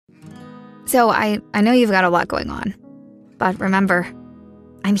So I know you've got a lot going on, but remember,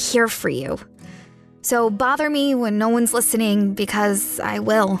 I'm here for you. So bother me when no one's listening, because I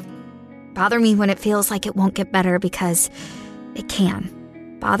will. Bother me when it feels like it won't get better, because it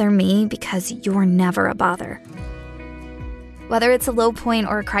can. Bother me because you're never a bother. Whether it's a low point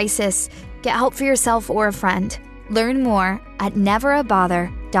or a crisis, get help for yourself or a friend. Learn more at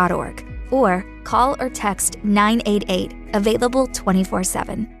neverabother.org or call or text 988, available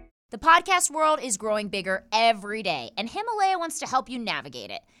 24/7. The podcast world is growing bigger every day, and Himalaya wants to help you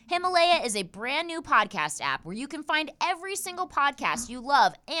navigate it. Himalaya is a brand new podcast app where you can find every single podcast you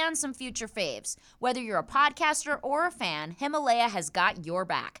love and some future faves. Whether you're a podcaster or a fan, Himalaya has got your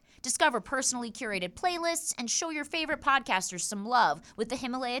back. Discover personally curated playlists and show your favorite podcasters some love with the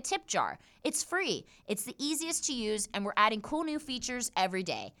Himalaya tip jar. It's free, it's the easiest to use, and we're adding cool new features every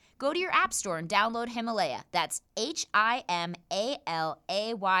day. Go to your app store and download Himalaya. That's Himalaya.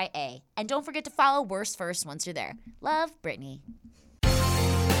 And don't forget to follow Worst First once you're there. Love, Brittany.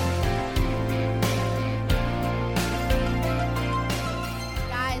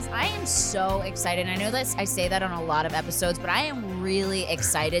 I am so excited. I know that I say that on a lot of episodes, but I am really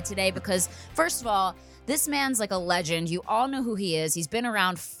excited today because, first of all, this man's like a legend. You all know who he is. He's been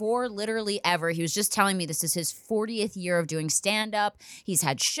around for literally ever. He was just telling me this is his 40th year of doing stand-up. He's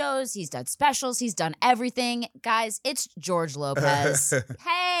had shows. He's done specials. He's done everything. Guys, it's George Lopez.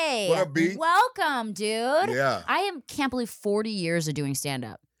 Hey. What up, B? Welcome, dude. Yeah. Can't believe 40 years of doing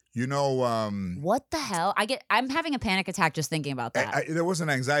stand-up. You know, what the hell? I'm having a panic attack just thinking about that. There wasn't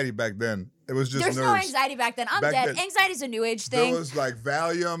anxiety back then. It was just There's nerves. no anxiety back then. I'm dead. Anxiety's a new age thing. There was like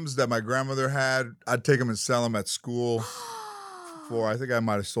Valiums that my grandmother had. I'd take them and sell them at school. I think I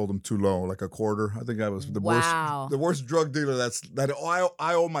might have sold them too low, like a quarter. I think I was the worst drug dealer.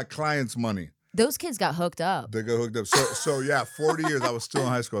 I owe my clients money. Those kids got hooked up. They got hooked up. So yeah, 40 years. I was still in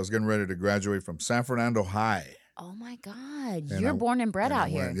high school. I was getting ready to graduate from San Fernando High. Oh my God. You're born and bred out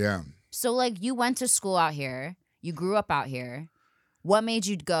here. Yeah. So like you went to school out here. You grew up out here. What made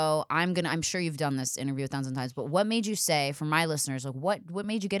you go, I'm sure you've done this interview 1,000 times, but what made you say, for my listeners, like what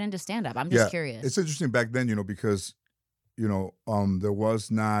made you get into stand-up? I'm just curious. It's interesting back then, because, there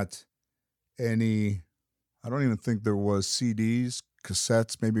was not any, I don't even think there was CDs,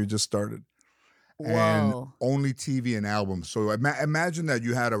 cassettes, maybe it just started. Whoa. And only TV and albums. So imagine that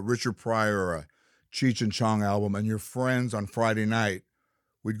you had a Richard Pryor or a Cheech and Chong album, and your friends on Friday night,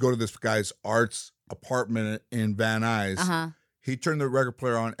 we'd go to this guy's Art's apartment in Van Nuys. Uh-huh. He'd turn the record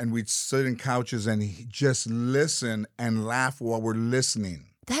player on, and we'd sit in couches and just listen and laugh while we're listening.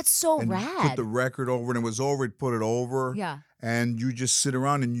 That's so and rad. Put the record over, and it was over. He'd put it over. Yeah. And you just sit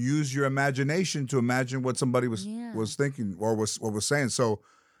around and use your imagination to imagine what somebody was thinking or was saying. So,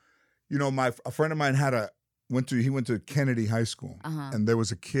 a friend of mine went to Kennedy High School, and there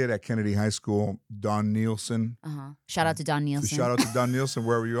was a kid at Kennedy High School, Don Nielsen. Shout out to Don Nielsen. Shout out to Don Nielsen,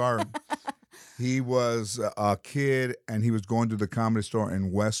 wherever you are. He was a kid, and he was going to the Comedy Store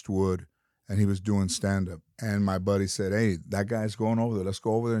in Westwood, and he was doing stand-up. And my buddy said, hey, that guy's going over there. Let's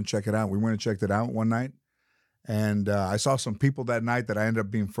go over there and check it out. We went and checked it out one night, and I saw some people that night that I ended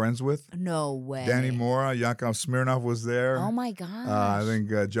up being friends with. No way. Danny Mora, Yakov Smirnov was there. Oh, my gosh. I think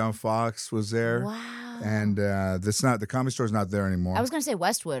John Fox was there. Wow. And the Comedy Store's not there anymore. I was gonna say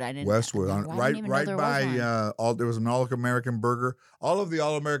Westwood. I didn't. Westwood, right by there was an All-American Burger. All of the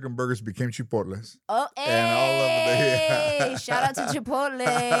All-American burgers became Chipotles. Oh, hey! And all of Shout out to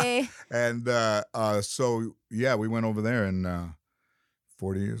Chipotle. And so we went over there and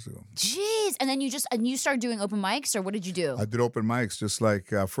 40 years ago. Jeez, and then you started doing open mics, or what did you do? I did open mics, just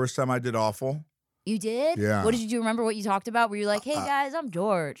like first time I did Awful. You did? Yeah. What did you do? Remember what you talked about? Were you like, hey guys, I'm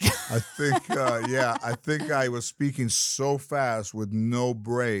George? I think, I think I was speaking so fast with no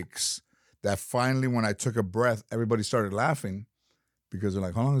breaks that finally when I took a breath, everybody started laughing because they're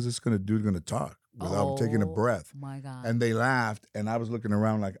like, how long is this dude going to talk without taking a breath? Oh my God. And they laughed, and I was looking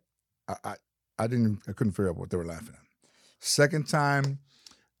around like, I couldn't figure out what they were laughing at. Second time,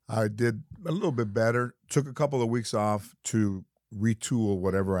 I did a little bit better, took a couple of weeks off to retool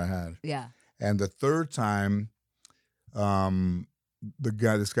whatever I had. Yeah. And the third time,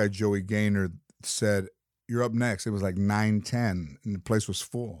 this guy Joey Gaynor said, "You're up next." It was like 9:10, and the place was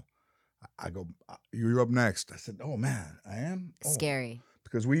full. I go, "You're up next." I said, "Oh man, I am." Scary.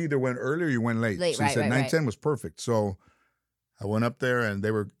 Because we either went early or you went late. Late, so he said 9:10 right. was perfect. So I went up there, and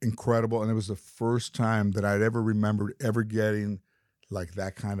they were incredible, and it was the first time that I'd ever remembered ever getting like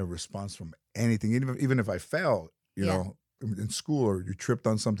that kind of response from anything, even if I fell, you know. In school or you tripped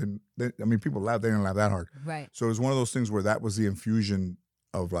on something, people laugh, they didn't laugh that hard. Right. So it was one of those things where that was the infusion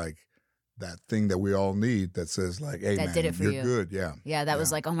of like, that thing that we all need that says like, hey, That man, did it for you're you. good. Yeah. Yeah, that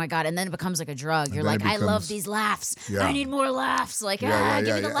was like, oh my God. And then it becomes like a drug. And You're then like, it I love becomes- these laughs. Yeah. I need more laughs. Like, Yeah,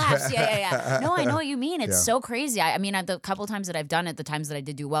 give me the laughs. Yeah. No, I know what you mean. It's Yeah. so crazy. I mean, the couple times that I've done it, the times that I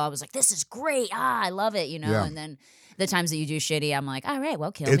did do well, I was like, this is great. I love it, Yeah. And then the times that you do shitty, I'm like, all right,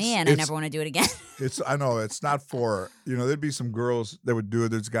 well, kill me. And I It's- never want to do it again. I know it's not for, there'd be some girls that would do it.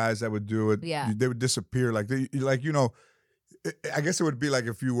 There's guys that would do it. Yeah. They would disappear. I guess it would be like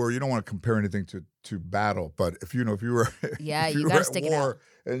if you were, you don't want to compare anything to battle, but if you were, Yeah, if you were gotta at stick it war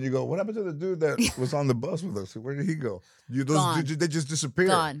out. and you go, what happened to the dude that was on the bus with us? Where did he go? Gone. They just disappear.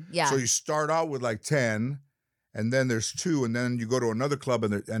 Gone, yeah. So you start out with like 10, and then there's 2, and then you go to another club,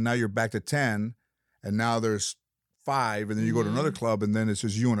 and now you're back to 10, and now there's 5, and then you go to another club, and then it's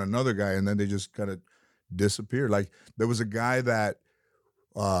just you and another guy, and then they just kind of disappear. Like there was a guy that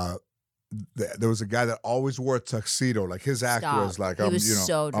always wore a tuxedo. Like his act Stop. was like, He was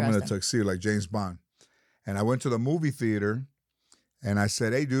so I'm in a dressed up. tuxedo like James Bond. And I went to the movie theater, and I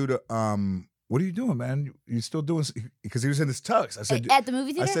said, "Hey, dude, what are you doing, man? You still doing?" Because he was in his tux. I said, At the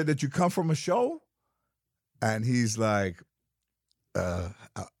movie "I theater? said, did you come from a show?" And he's like,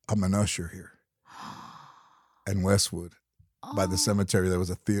 "I'm an usher here in Westwood by the cemetery. There was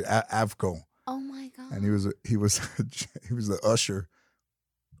a theater, Avco." Oh my God. And he was the usher.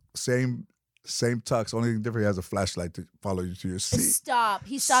 Same tux. Only thing different, he has a flashlight to follow you to your seat. Stop.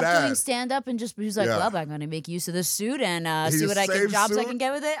 He stopped Sad. doing stand-up and just, he was like, Yeah. well, I'm going to make use of this suit and see His what same jobs I suit? can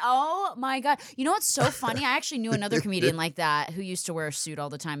get with it. Oh my God. You know what's so funny? I actually knew another comedian like that who used to wear a suit all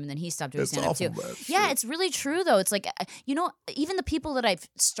the time, and then he stopped doing It's stand-up too. awful, man. Yeah, Shit. it's really true though. It's like, even the people that I've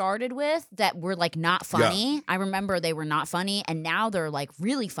started with that were like not funny, I remember they were not funny, and now they're like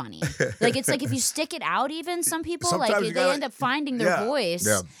really funny. Like it's like if you stick it out, even some people, Sometimes like you they gotta- end up finding their Yeah. voice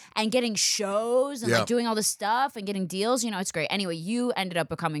Yeah. and getting shows and Yeah. like doing all this stuff and getting deals. It's great. Anyway, you ended up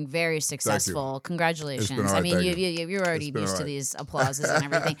becoming very successful. Congratulations. all right, I mean, thank you're already It's been used all to right. these applauses and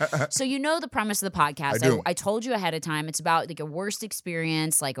everything. So you know the premise of the podcast. I do. I told you ahead of time. It's about like a worst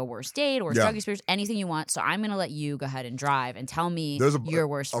experience, like a worst date or Yeah. drug experience, anything you want. So I'm going to let you go ahead and drive and tell me your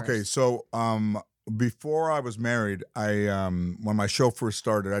worst Okay, first. so before I was married, when my show first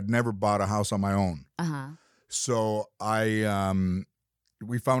started, I'd never bought a house on my own. Uh-huh. So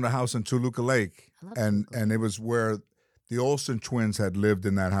we found a house in Toluca Lake, I love and it was where the Olsen twins had lived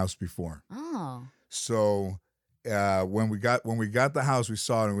in that house before. Oh. So when we got the house, we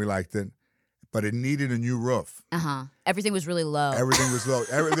saw it and we liked it, but it needed a new roof. Uh-huh. Everything was really low. Everything was low.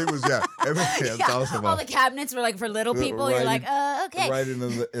 Everything was Everything. Yeah, Tell us about all the cabinets were like for little people. You're Right like, okay. Right in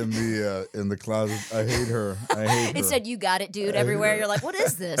the closet. I hate her. It said, you got it, dude, everywhere. You're like, what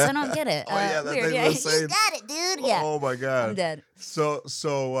is this? I don't get it. Oh, yeah, that weird. thing Yeah. was saying- You got it, dude. Yeah. Oh my God. I'm dead.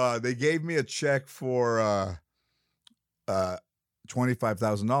 So they gave me a check for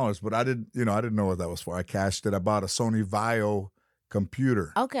 $25,000, but I didn't know what that was for. I cashed it. I bought a Sony Vaio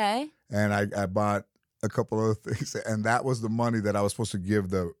computer, Okay. and I bought a couple other things, and that was the money that I was supposed to give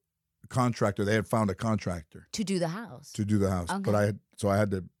the contractor. They had found a contractor To do the house. to do the house, Okay. but I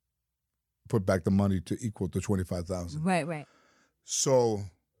had to put back the money to equal the $25,000. Right. So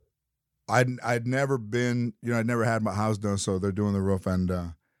I'd never been, I'd never had my house done. So they're doing the roof, and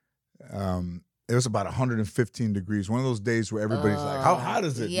it was about 115 degrees. One of those days where everybody's like, "How hot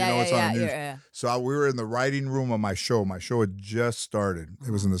is it?" Yeah, it's on the news. yeah. So we were in the writing room of my show. My show had just started.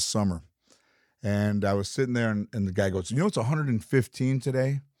 It was in the summer, and I was sitting there, and the guy goes, "It's 115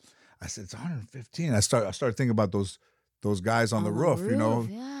 today." I said, "It's 115." I started thinking about those guys on the roof,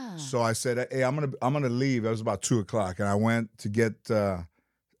 Yeah. So I said, "Hey, I'm gonna leave." It was about 2:00, and I went to get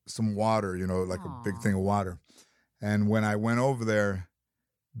some water, like a big thing of water. And when I went over there,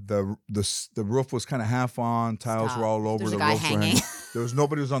 the roof was kind of half on, tiles were all over, There's a the guy ropes were hanging. hanging. There was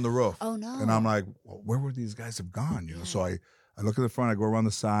nobody was on the roof. Oh, no. And I'm like, well, where would these guys have gone? So I look at the front, I go around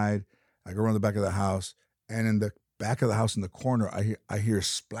the side, I go around the back of the house, and in the back of the house in the corner, I hear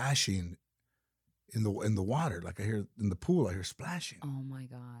splashing in the water, like I hear in the pool, I hear splashing. Oh, my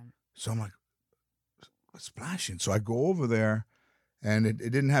God. So I'm like, what's splashing? So I go over there, and it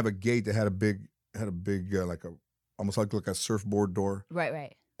didn't have a gate. It had a big like almost like a surfboard door.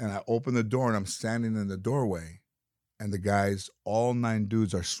 Right. And I open the door, and I'm standing in the doorway, and the guys, all 9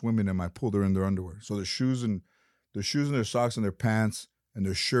 dudes, are swimming in my pool. They're in their underwear. So their shoes and their socks and their pants and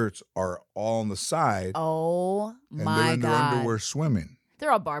their shirts are all on the side. Oh, and my they're in their God. underwear swimming.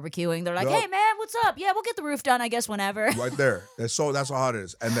 They're all barbecuing. They're like, They're all- hey, man, what's up? Yeah, we'll get the roof done, I guess, whenever. Right there. That's how hot it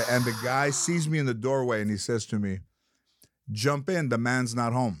is. And the guy sees me in the doorway, and he says to me, "Jump in. The man's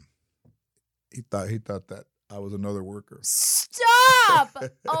not home." He thought that I was another worker. Stop!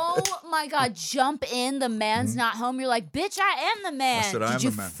 Oh my God! Jump in. The man's not home. You're like, bitch, I am the man. I said, I am Did you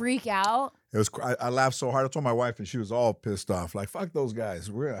the man. freak out? It was. I laughed so hard. I told my wife, and she was all pissed off. Like, fuck those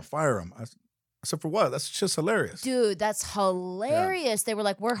guys. We're gonna fire them. I said, for what? That's just hilarious. Dude, that's hilarious. They were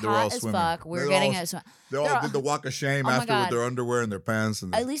like, we're They were all hot as swimming. fuck. We're They getting all- it. They all did the walk of shame Oh my after with God. their underwear and their pants.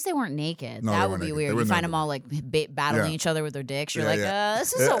 And At least they weren't naked. No, they That weren't would be naked. weird. They were You find naked. them all like battling Yeah. each other with their dicks. You're Yeah, like, yeah.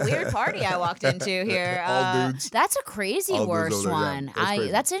 this is a weird party I walked into here. All dudes. That's a crazy All dudes worst over there, yeah. one. That's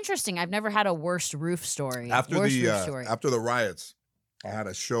crazy. That's interesting. I've never had a worst roof story. after worst roof story. after the riots, I had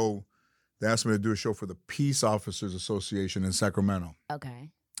a show. They asked me to do a show for the Peace Officers Association in Sacramento. Okay.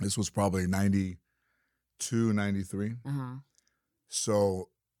 This was probably 92, 93. Uh-huh. So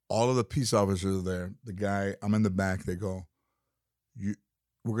all of the peace officers are there. The guy, I'm in the back. They go,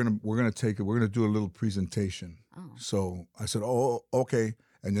 we're gonna do a little presentation. Oh. So I said, oh, okay.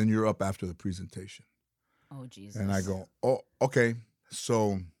 And then you're up after the presentation. Oh, Jesus. And I go, oh, okay.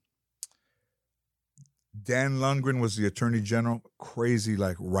 So Dan Lundgren was the attorney general, crazy,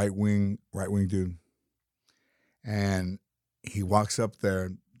 like right wing dude. And he walks up there,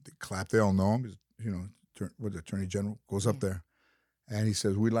 they clap, they all know him. He's, with the attorney general, goes up there. And he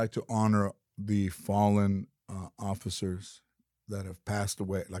says, we'd like to honor the fallen officers that have passed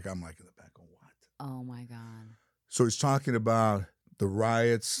away. Like, I'm like in the back, what? Oh, my God. So he's talking about the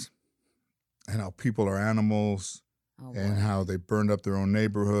riots and how people are animals Oh, and boy. how they burned up their own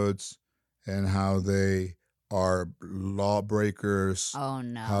neighborhoods and how they are lawbreakers, Oh,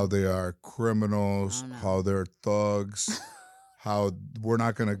 no. how they are criminals, Oh, no. how they're thugs, how they're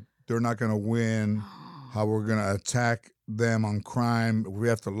not gonna win, how we're gonna attack them on crime. We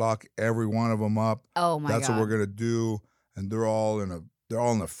have to lock every one of them up. Oh, my That's God. what we're gonna do. And they're all in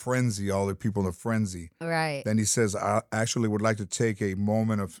a frenzy. All the people in a frenzy. Right. Then he says, I actually would like to take a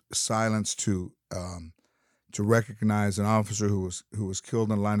moment of silence to recognize an officer who was killed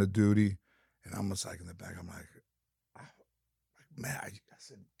in the line of duty. And I'm just like in the back, I'm like, man, I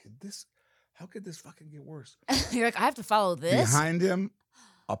said, how could this fucking get worse? You're like, I have to follow this? Behind him,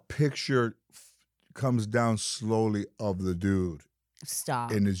 a picture comes down slowly of the dude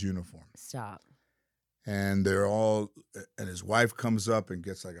Stop. in his uniform. Stop. And and his wife comes up and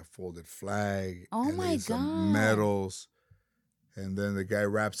gets like a folded flag. Oh and my then some God. medals. And then the guy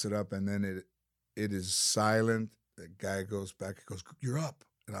wraps it up and then it is silent. The guy goes back and goes, you're up.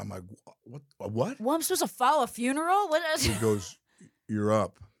 And I'm like, what? Well, I'm supposed to follow a funeral? What? He goes, you're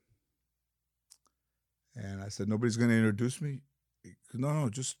up. And I said, nobody's going to introduce me? He goes, no,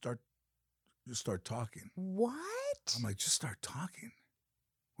 just start talking. What? I'm like, just start talking.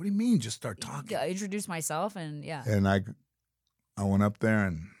 What do you mean, just start talking? I introduced myself and yeah. And I went up there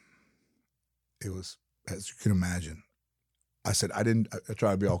and it was, as you can imagine, I said, I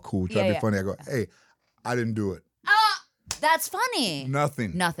try to be all cool, try to be funny. I go, hey, I didn't do it. That's funny.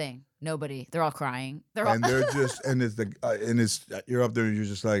 Nothing. Nothing. Nobody. They're all crying. And they're just, and you're up there and you're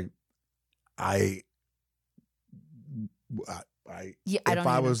just like, Yeah, I don't if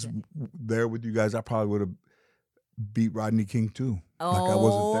I even was understand. there with you guys, I probably would have beat Rodney King too. Oh, Like I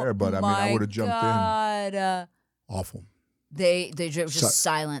wasn't there, but I mean, I would have jumped God. in. Awful. They just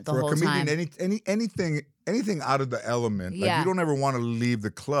silent the For whole a comedian, time. anything out of the element, like Yeah. you don't ever want to leave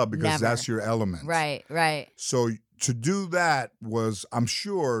the club because Never. that's your element. Right, right. So to do that was, I'm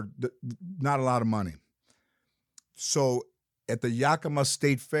sure, not a lot of money. So at the Yakima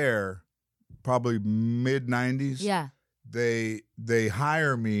State Fair, probably mid 90s, Yeah. they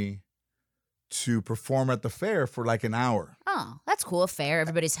hire me to perform at the fair for like an hour. Oh, that's cool. Fair.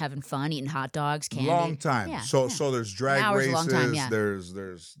 Everybody's having fun, eating hot dogs, candy. Long time. Yeah, so yeah. there's drag An hour's a races. long time, yeah.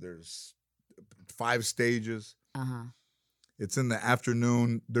 There's 5 stages. Uh-huh. It's in the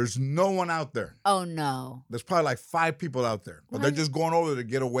afternoon. There's no one out there. Oh, no. There's probably like 5 people out there, but What? they're just going over to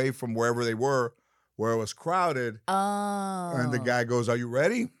get away from wherever they were, where it was crowded. Oh. And the guy goes, "Are you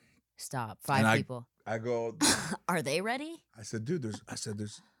ready?" Stop. And 5 people. I go, Are they ready? I said, "Dude, there's,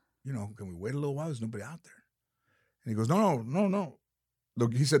 can we wait a little while? There's nobody out there." And he goes, No.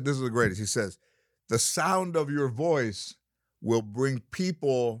 Look, he said, this is the greatest. He says, "The sound of your voice will bring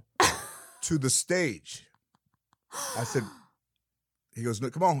people to the stage." I said, he goes, "No,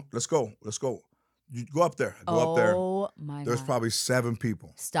 come on, let's go. You go up there. I go up there. Oh, my There's God. probably 7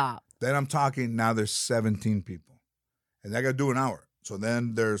 people. Stop. Then I'm talking, now there's 17 people. And I got to do an hour. So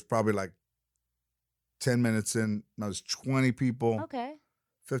then there's probably like 10 minutes in, now there's 20 people. Okay.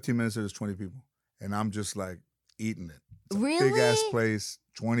 15 minutes in, there's 20 people. And I'm just like eating it. It's a Really? big ass place,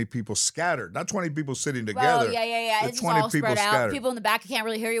 20 people scattered. Not 20 people sitting together. Well, yeah. But It's 20 all people spread out. scattered. People in the back can't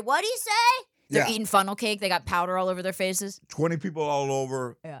really hear you. What do you say? They're Yeah. eating funnel cake. They got powder all over their faces. 20 people all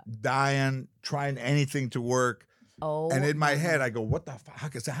over, Yeah. dying, trying anything to work. Oh. And in my head, I go, what the fuck? How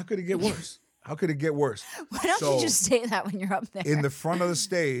could it get worse? How could it get worse? Why don't So, you just say that when you're up there? in the front of the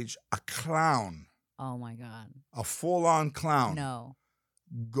stage, a clown, oh my God. a full-on clown, No.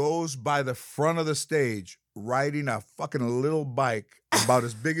 goes by the front of the stage riding a fucking little bike about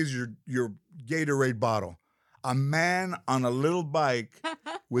as big as your Gatorade bottle. A man on a little bike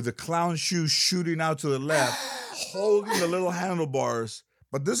with the clown shoes shooting out to the left, holding the little handlebars.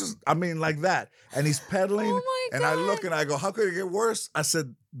 But this is, I mean, like that. And he's pedaling. Oh my and I God. look and I go, how could it get worse? I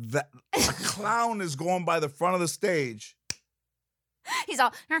said, that a clown is going by the front of the stage. He's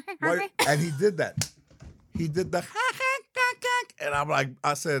all. Right? And he did that. He did the and I'm like,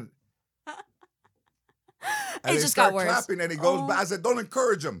 I said, and It they just start got worse. clapping and he goes back. I said, don't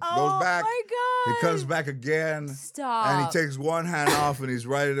encourage him. Oh Goes back. my God. He comes back again. Stop. And he takes one hand off and he's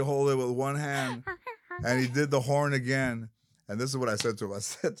ready to hold it with one hand. And he did the horn again. And this is what I said to him.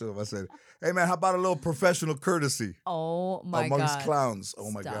 I said, hey man, how about a little professional courtesy Oh my amongst God. clowns? Oh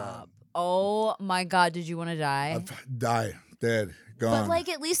my Stop. God. Oh my God. Did you want to die? Die, dead, gone. But like,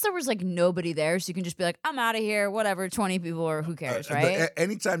 at least there was like nobody there, so you can just be like, I'm out of here, whatever. 20 people or who cares, right?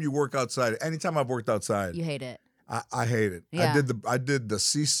 Anytime you work outside, anytime I've worked outside, You hate it. I hate it. Yeah. I did the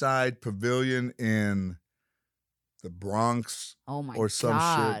Seaside Pavilion in the Bronx Oh my or some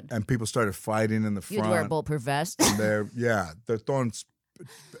God. shit, and people started fighting in the You'd wear a front. bulletproof vest. And they're throwing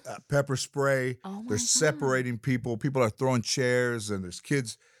pepper spray. Oh my They're God. separating people. People are throwing chairs, and there's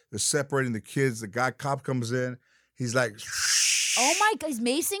kids. They're separating the kids. The cop comes in. He's like, Oh my God. He's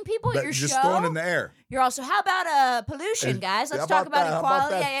macing people at your just show? throwing in the air. You're also, how about pollution, Hey, guys? Let's how talk about about that? How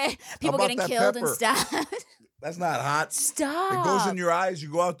about equality. that? Yeah. People about getting that killed and pepper? stuff. That's not hot. Stop. It goes in your eyes. You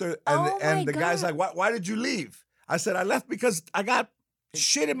go out there, and, Oh my the guy's God. like, why did you leave? I said, I left because I got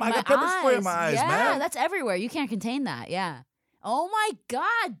shit in my, I got pepper spray in my eyes, yeah, man. that's everywhere. You can't contain that. Yeah. Oh my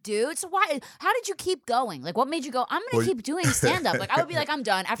God, dude. So why? How did you keep going? Like, what made you go, I'm going to keep doing stand-up? Like, I would be like, I'm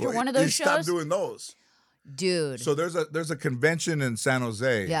done. After Well, one of he those stopped shows. doing those. Dude. So there's a convention in San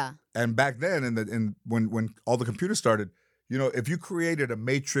Jose. Yeah. And back then, when all the computers started, you know, if you created a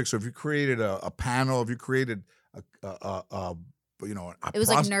matrix, or if you created a panel, if you created It was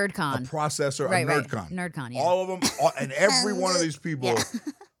like NerdCon. a processor, Right, a right. NerdCon. NerdCon, yeah. All of them, and every one of these people Yeah.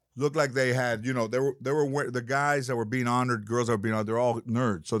 looked like they had, you know, they were the guys that were being honored, girls that were being honored, they're all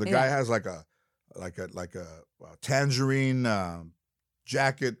nerds. So the guy Yeah. has like a tangerine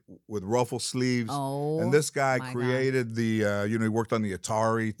jacket with ruffle sleeves. Oh. And this guy my God. created the, he worked on the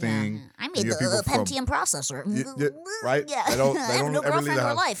Atari thing. I And made you have people the from- Pentium processor. right? Yeah. They don't I have no ever leave girlfriend the or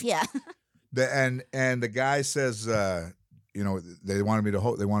house. life. Yeah. And the guy says, they wanted me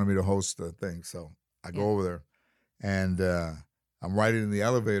to host the thing. So I go over there, and I'm riding in the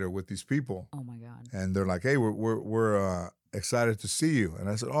elevator with these people, Oh my God. and they're like, "Hey, we're excited to see you." And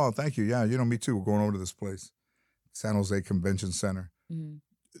I said, "Oh, thank you. Yeah, me too. We're going over to this place, San Jose Convention Center. Mhm.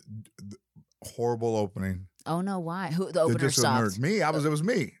 Horrible opening. Oh no, why? Who the They're opener just a stopped? nerd. It was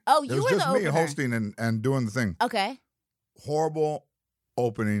me. Oh, It you was were just the me opener. hosting and doing the thing. Okay. Horrible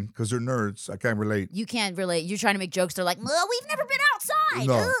opening because they're nerds. I can't relate. You can't relate. You're trying to make jokes. They're like, Well, we've never been outside.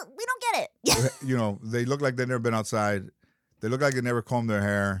 No. We don't get it. They look like they've never been outside. They look like they never combed their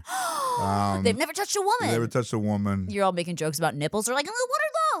hair. They've never touched a woman. They never touched a woman. you're all making jokes about nipples. They're like, what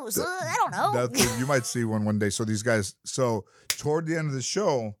are those? I don't know. You might see one day. So these guys. So toward the end of the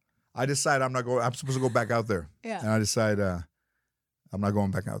show, I decide I'm not going. I'm supposed to go back out there. Yeah. And I decide I'm not going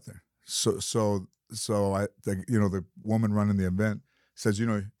back out there. So the woman running the event says,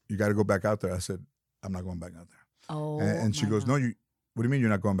 you got to go back out there. I said, I'm not going back out there. Oh. And she my goes, God. no, what do you mean you're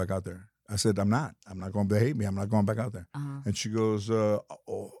not going back out there? I said, I'm not going to hate me. I'm not going back out there. Uh-huh. And she goes,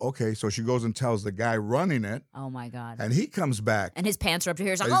 okay. So she goes and tells the guy running it, Oh my God. and he comes back. And his pants are up to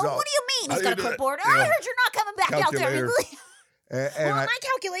here. He's like, He's oh, all- What do you mean? How He's do got you a do it? clipboard. You know, I heard you're not coming back out there. calculator. And Well, I- my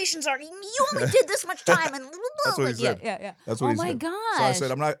calculations are you only did this much time, and That's what he yeah, said. yeah. That's what Oh he my said. gosh. So I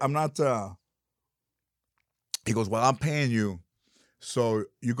said, I'm not. He goes, well, I'm paying you, so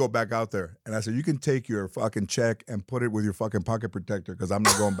you go back out there. And I said, you can take your fucking check and put it with your fucking pocket protector because I'm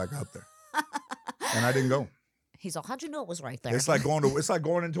not going back out there. And I didn't go. he's all, how'd you know it was right there? It's like going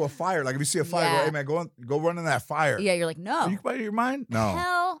into a fire. Like if you see a fire, Yeah. go, hey man, go run in that fire. Yeah, you're like, no. Are you out of your mind? No.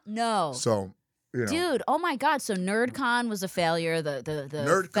 Hell no. So Dude, oh my God. So NerdCon was a failure. The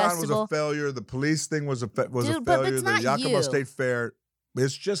NerdCon festival. was a failure. The police thing was a Dude, failure. but it's The not Yakima you. State Fair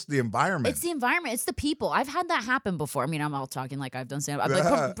It's just the environment. It's the environment. It's the people. I've had that happen before. I mean, I'm all talking like I've done stand-up.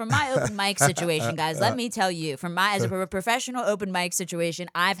 But from my open mic situation, guys, let me tell you, as a professional open mic situation,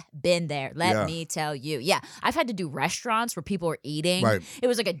 I've been there. Let me tell you. Yeah, I've had to do restaurants where people are eating. Right. It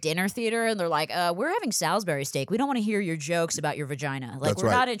was like a dinner theater, and they're like, we're having Salisbury steak. We don't want to hear your jokes about your vagina. Like, That's we're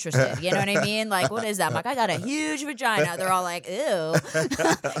right. not interested. You know what I mean? Like, what is that? I'm like, I got a huge vagina. They're all like, ew.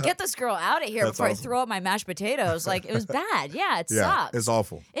 Get this girl out of here before I throw up my mashed potatoes. Like, it was bad. Yeah, it sucks. It's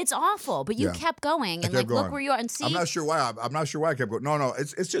awful. It's awful, but you kept going and like going. look where you are and see. I'm not sure why. I'm not sure why I kept going. No.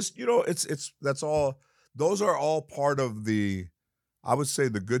 It's just that's all. Those are all part of the. I would say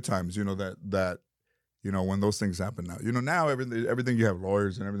the good times. That when those things happen now. Now everything you have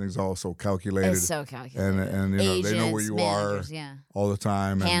lawyers and everything's all so calculated. It's so calculated. And Agents, they know where you managers, are all the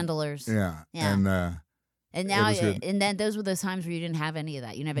time. Handlers. Yeah. And now and then those were those times where you didn't have any of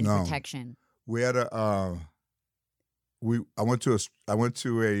that. You didn't have any protection. We had I went to a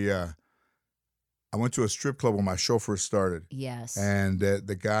strip club when my show first started. Yes. And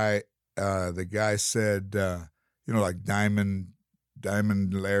the guy said, like Diamond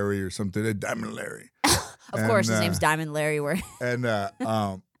Larry or something. Diamond Larry. Of course, his name's Diamond Larry. And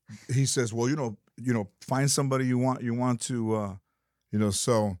he says, well, find somebody you want to,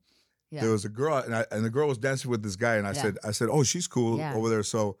 so. Yeah. There was a girl, and the girl was dancing with this guy, and I said, oh, she's cool over there.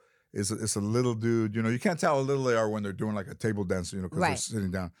 So it's a little dude. You can't tell how little they are when they're doing like a table dance, because they're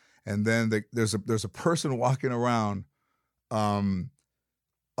sitting down. And then there's a person walking around, selling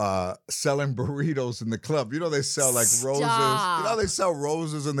burritos in the club. They sell like roses. They sell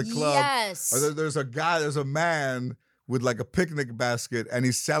roses in the club. Yes. Or there's a man with like a picnic basket, and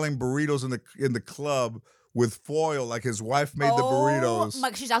he's selling burritos in the club. With foil, like his wife made the burritos.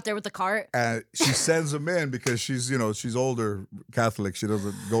 Like she's out there with the cart. And she sends him in because she's older Catholic. She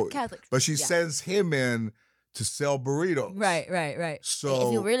doesn't go. Catholic. But she sends him in to sell burritos. Right. So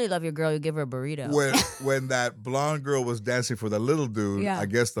if you really love your girl, you give her a burrito. When that blonde girl was dancing for the little dude, I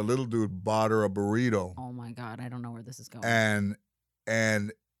guess the little dude bought her a burrito. Oh my God, I don't know where this is going.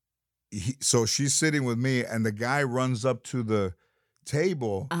 And so she's sitting with me, and the guy runs up to the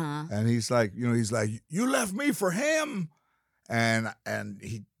table, and he's like, you left me for him, and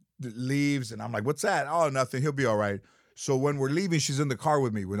he leaves, and I'm like, what's that? Oh, nothing. He'll be all right. So when we're leaving, she's in the car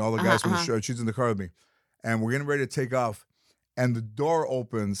with me. When all the guys from the show, she's in the car with me, and we're getting ready to take off, and the door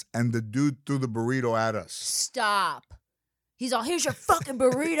opens, and the dude threw the burrito at us. Stop. He's all, here's your fucking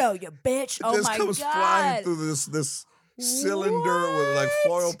burrito, you bitch. Oh my God. It just comes flying through this cylinder with like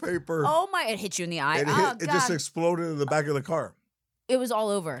foil paper. Oh my! It hit you in the eye. It just exploded in the back of the car. It was all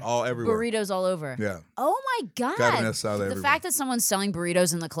over. All everywhere. Burritos all over. Yeah. Oh my God. The fact that someone's selling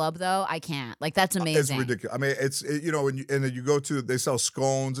burritos in the club, though, I can't. Like, that's amazing. It's ridiculous. I mean, and then you go to, they sell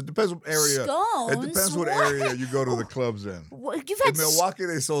scones. It depends what area. Scones? It depends what area you go to the clubs in. You've had in Milwaukee,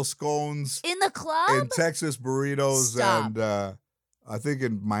 they sell scones. In the club? In Texas, burritos. Stop. And I think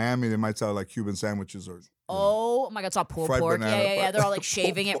in Miami, they might sell like Cuban sandwiches or. Oh my God, it's all pulled pork. Yeah. They're all like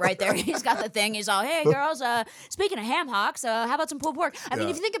shaving it right there. He's got the thing. He's all, hey girls, speaking of ham hocks, how about some pulled pork? I mean,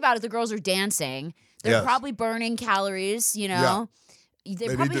 if you think about it, the girls are dancing. They're probably burning calories, They're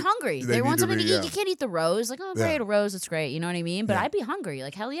probably hungry. They want something to eat. You can't eat the rose. Like, oh, great, a rose, it's great. You know what I mean? But I'd be hungry.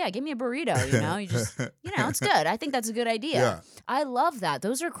 Like, hell yeah, give me a burrito, You just, it's good. I think that's a good idea. Yeah. I love that.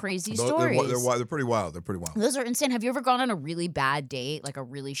 Those are crazy stories. They're pretty wild. Those are insane. Have you ever gone on a really bad date, like a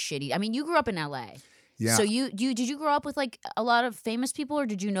really shitty? I mean, you grew up in L.A., yeah. So did you grow up with like a lot of famous people, or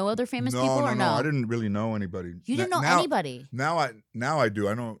did you know other famous people? No, I didn't really know anybody. You didn't know anybody. Now I do.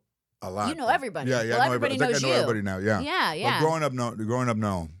 I know a lot. You know everybody. Yeah. Well, everybody knows I know everybody now. Yeah. Yeah. But growing up, no. No,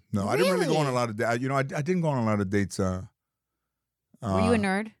 really? I didn't really go on a lot of dates. I didn't go on a lot of dates. Were you a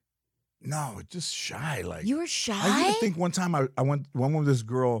nerd? No, just shy. Like you were shy. I even think one time I went with this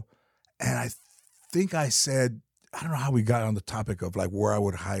girl, and I think I said. I don't know how we got on the topic of like where I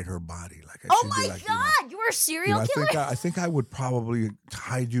would hide her body. Like, oh my God, you were a serial killer. I think I would probably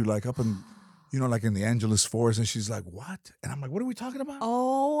hide you like up in, like in the Angeles forest. And she's like, "What?" And I'm like, "What are we talking about?"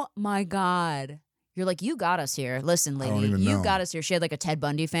 Oh my God, you're like, you got us here. Listen, lady, you got us here. She had like a Ted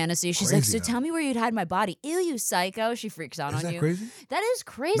Bundy fantasy. She's like, "So tell me where you'd hide my body." Ew, you psycho. She freaks out on you. Is that crazy? That is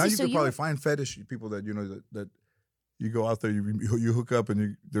crazy. Now you could probably find fetish people that that you go out there, you hook up,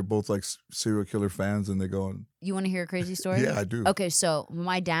 and they're both like serial killer fans, and they go and. You want to hear a crazy story? Yeah, I do. Okay, so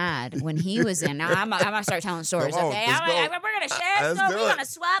my dad, when he was in, now I'm gonna start telling stories. Come on, Okay, let's go. we're gonna share Let's stories. do We're it. gonna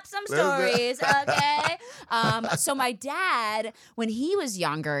swap some Let's do stories. it. Okay. So my dad, when he was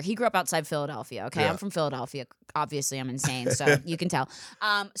younger, he grew up outside Philadelphia. Okay, Yeah. I'm from Philadelphia. Obviously, I'm insane, so you can tell.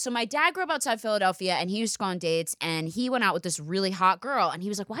 So my dad grew up outside Philadelphia, and he used to go on dates, and he went out with this really hot girl, and he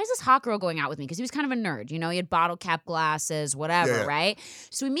was like, "Why is this hot girl going out with me?" Because he was kind of a nerd, you know. He had bottle cap glasses, whatever, Yeah. right?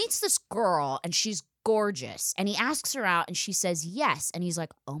 So he meets this girl, and she's gorgeous, and he asks her out, and she says yes, and he's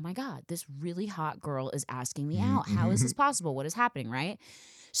like, "Oh my God, this really hot girl is asking me out. How is this possible? What is happening?" Right?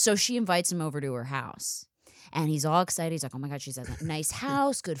 So she invites him over to her house. And he's all excited. He's like, "Oh my God, she's a nice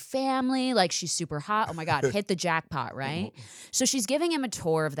house, good family. Like, she's super hot. Oh my God, hit the jackpot," right? So she's giving him a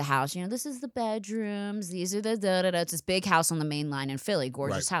tour of the house. You know, this is the bedrooms. These are the da-da-da. It's this big house on the main line in Philly,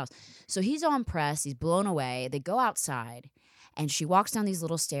 gorgeous house. So he's all impressed. He's blown away. They go outside, and she walks down these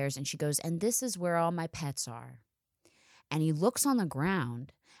little stairs, and she goes, "And this is where all my pets are." And he looks on the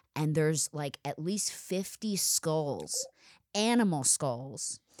ground, and there's like at least 50 skulls, animal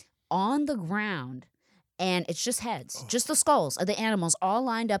skulls, on the ground. And it's just heads, just the skulls of the animals all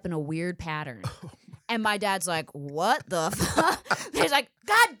lined up in a weird pattern. And my dad's like, "What the fuck?" He's like,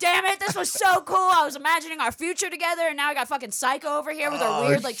 "God damn it, this was so cool. I was imagining our future together, and now I got fucking Psycho over here with her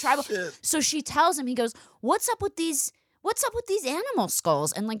weird, like, tribal." Shit. So she tells him, he goes, "What's up with these animal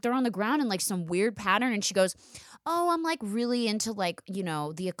skulls?" And like they're on the ground in like some weird pattern. And she goes, "Oh, I'm like really into like, you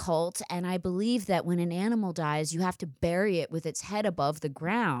know, the occult. And I believe that when an animal dies, you have to bury it with its head above the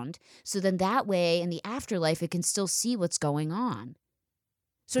ground. So then that way in the afterlife, it can still see what's going on."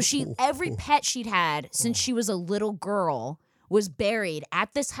 So every pet she'd had since she was a little girl was buried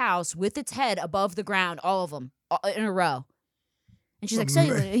at this house with its head above the ground, all of them in a row. And she's like, "So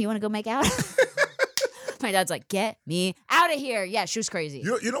you want to go make out?" My dad's like, "Get me out of here." Yeah, she was crazy.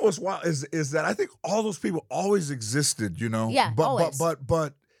 You know what's wild is that I think all those people always existed, you know? Yeah, always.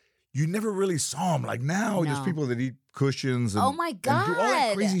 But you never really saw them. Like now, there's No. people that eat cushions and, Oh my and do all that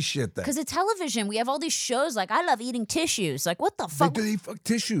God. crazy shit. Because of television, we have all these shows like I love eating tissues. Like, what the They fuck? do eat fuck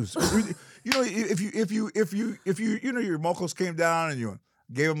tissues. You know, if you you know your mocos came down and you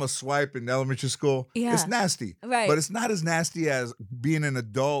gave them a swipe in elementary school, Yeah. it's nasty. Right. But it's not as nasty as being an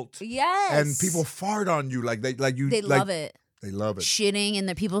adult. Yes. And people fart on you like They like, love it. They love it. Shitting in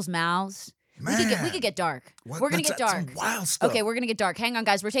the people's mouths. We Man. could get dark. What? We're gonna That's get dark. some wild stuff. Okay, we're gonna get dark. Hang on,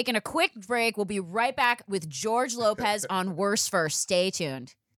 guys. We're taking a quick break. We'll be right back with George Lopez on Worse First. Stay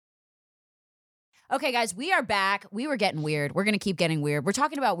tuned. Okay, guys, we are back. We were getting weird. We're gonna keep getting weird. We're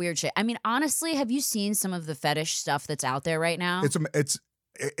talking about weird shit. I mean, honestly, have you seen some of the fetish stuff that's out there right now?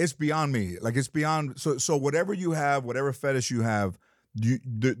 It's beyond me. Like it's beyond. So whatever you have, whatever fetish you have,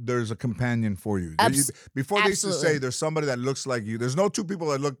 there's a companion for you. Before they used to Absolutely. say there's somebody that looks like you. There's no two people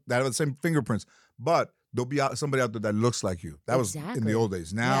that have the same fingerprints, but there'll be somebody out there that looks like you. That was in Exactly. the old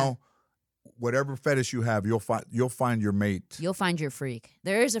days. Now, whatever fetish you have, you'll find your mate. You'll find your freak.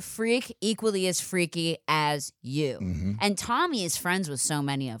 There is a freak equally as freaky as you. Mm-hmm. And Tommy is friends with so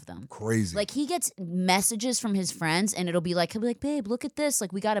many of them. Crazy. Like he gets messages from his friends and he'll be like, "Babe, look at this.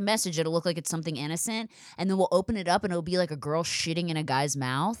 Like we got a message. It'll look like it's something innocent." And then we'll open it up and it'll be like a girl shitting in a guy's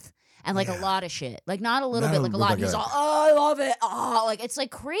mouth. And like a lot of shit. Like not a little Not bit, a like a little, lot. like He's a- all, "Oh, I love it." Oh, like it's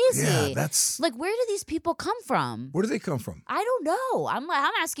like crazy. yeah, that's Like where do these people come from? where do they come from? I don't know. I'm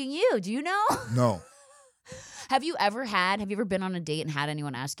asking you. Do you know? No, Have you ever been on a date and had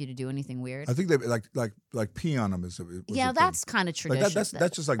anyone ask you to do anything weird? I think they like pee on them. Was Yeah, a that's kind of thing. traditional.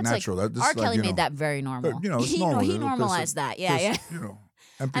 That's just like natural. That's R. like, Kelly you made know, that very normal. You know, it's he normal. he They'll piss normalized that. Yeah, yeah. You know,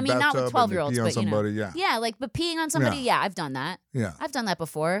 empty I mean, not with bathtub and they 12-year-olds, pee on but you know. somebody. Yeah, Yeah, like, but peeing on somebody, Yeah. I've done that. yeah. I've done that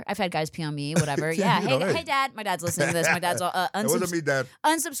before. I've had guys pee on me, whatever. Yeah, You know, hey, hey. Dad. My dad's listening to this. My dad's all, It wasn't me, Dad.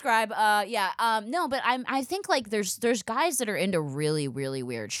 unsubscribe. No, but I think like there's guys that are into really, really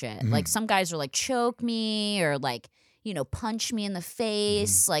weird shit. Mm-hmm. Like some guys are like choke me or like, you know, punch me in the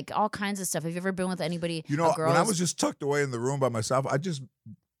face, like all kinds of stuff. Have you ever been with anybody? Mm-hmm. You know, a girl when I was just tucked away in the room by myself, I just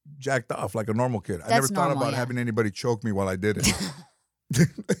jacked off like a normal kid. I never That's thought normal, about yeah. having anybody choke me while I did it.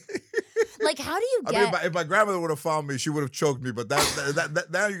 like, how do you I get? mean, if my grandmother would have found me, she would have choked me. But that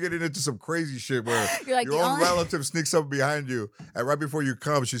now you're getting into some crazy shit where You're like, your the own only- relative sneaks up behind you, and right before you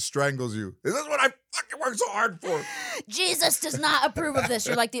come, she strangles you. This is what I fucking worked so hard for. Jesus does not approve of this.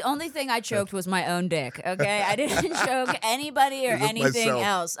 You're like, the only thing I choked was my own dick. Okay, I didn't choke anybody or Just anything myself.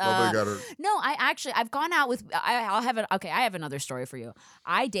 else. Nobody got hurt. No, I've gone out with. I have another story for you.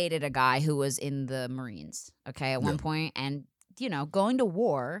 I dated a guy who was in the Marines. Okay, at one point, and you know, going to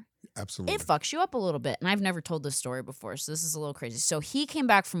war. Absolutely. It fucks you up a little bit. And I've never told this story before, so this is a little crazy. So he came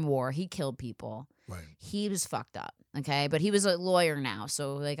back from war. He killed people. Right. He was fucked up, okay? But he was a lawyer now.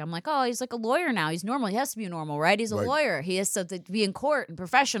 So, like, I'm like, oh, he's like a lawyer now. He's normal. He has to be normal, right? He's a Right. lawyer. He has to be in court and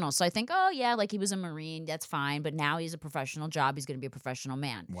professional. So I think, oh, yeah, like he was a Marine. That's fine. But now he's a professional job. He's going to be a professional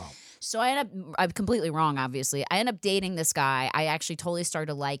man. Wow. So I'm completely wrong, obviously. I end up dating this guy. I actually totally started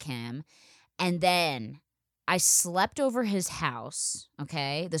to like him. And then I slept over his house,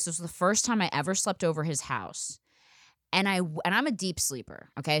 okay? This was the first time I ever slept over his house. And I'm a deep sleeper,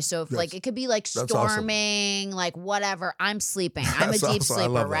 okay? So if, Yes. like, it could be like That's awesome. storming, like whatever, I'm sleeping. I'm a That's deep awesome. I sleeper,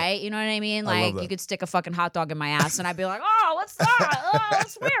 love that. right? You know what I mean? I love Like, that. you could stick a fucking hot dog in my ass and I'd be like, oh, what's that? Oh,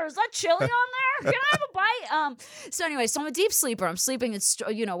 that's weird. Is that chili on there? Can I have a bite? So anyway, so I'm a deep sleeper. I'm sleeping, it's,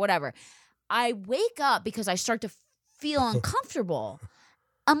 whatever. I wake up because I start to feel uncomfortable.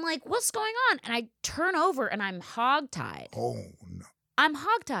 I'm like, what's going on? And I turn over and I'm hogtied. Oh, no. I'm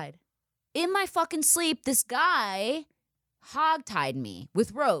hogtied. In my fucking sleep, this guy hogtied me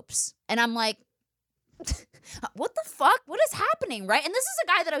with ropes. And I'm like, what the fuck? What is happening, right? And this is a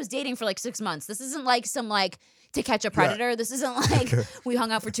guy that I was dating for like 6 months. This isn't like some like To Catch a Predator. Yeah. This isn't like we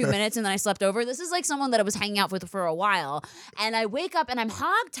hung out for 2 minutes and then I slept over. This is like someone that I was hanging out with for a while. And I wake up and I'm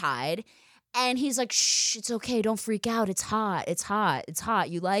hogtied. And he's like, shh, it's okay. Don't freak out. It's hot. It's hot. It's hot.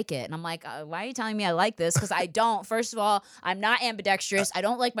 You like it. And I'm like, why are you telling me I like this? Because I don't. First of all, I'm not ambidextrous. I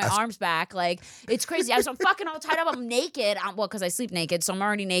don't like my arms back. Like, it's crazy. I'm fucking all tied up. I'm naked. Well, because I sleep naked, so I'm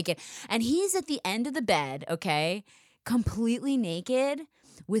already naked. And he's at the end of the bed, okay, completely naked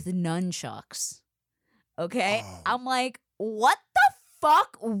with nunchucks. Okay? Oh. I'm like, what the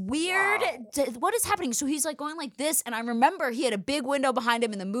fuck? Weird. Wow. What is happening? So he's like going like this, and I remember he had a big window behind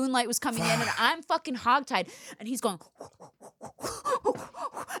him and the moonlight was coming in, and I'm fucking hogtied, and he's going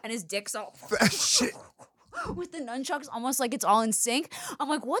and his dick's all That shit. with the nunchucks, almost like it's all in sync. I'm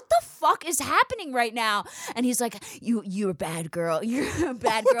like, what the fuck is happening right now? And he's like, you're a bad girl. You're a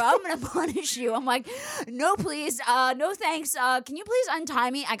bad girl. I'm gonna punish you. I'm like, no, please. No, thanks. Can you please untie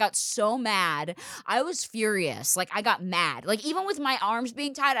me? I got so mad. I was furious. Like, I got mad. Like, even with my arms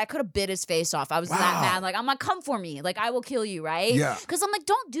being tied, I could have bit his face off. I was that mad. Like, I'm like, come for me. Like, I will kill you, right? Yeah. Because I'm like,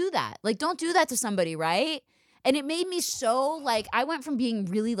 don't do that. Like, don't do that to somebody, right? And it made me so, like, I went from being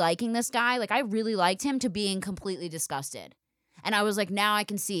really liking this guy, like, I really liked him, to being completely disgusted. And I was like, now I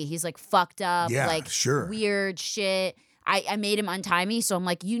can see. He's, like, fucked up, Yeah, like, sure. weird shit. I made him untie me, so I'm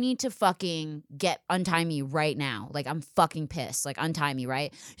like, you need to fucking untie me right now. Like, I'm fucking pissed. Like, untie me,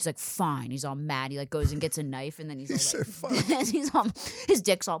 right? He's like, fine. He's all mad. He, like, goes and gets a knife, and then he's all like, his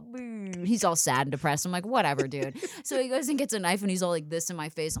dick's all, he's all sad and depressed. I'm like, whatever, dude. So he goes and gets a knife, and he's all like this in my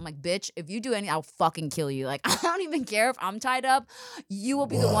face. I'm like, bitch, if you do anything, I'll fucking kill you. Like, I don't even care if I'm tied up. You will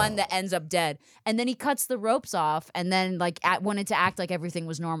be the one that ends up dead. And then he cuts the ropes off, and then, like, wanted to act like everything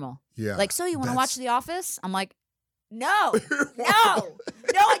was normal. Yeah. Like, so you want to watch The Office? I'm like, no, I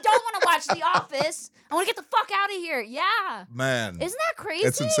don't want to watch The Office. I want to get the fuck out of here. Yeah. Man. Isn't that crazy?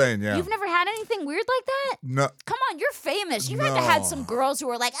 It's insane, yeah. You've never had anything weird like that? No. Come on, you're famous. You've had to had some girls who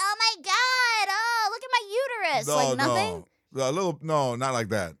were like, oh my God, oh, look at my uterus. Like, nothing? No, not like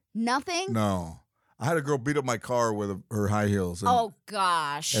that. Nothing? No. I had a girl beat up my car with her high heels. And, Oh,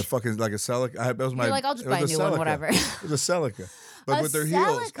 gosh. and fucking like a Celica. That was my. You're like, I'll just it was buy a new one, Celica. whatever. It was a Celica, but A with their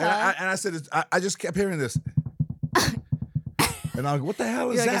heels. Celica? And I said, I just kept hearing this. And I'm like, what the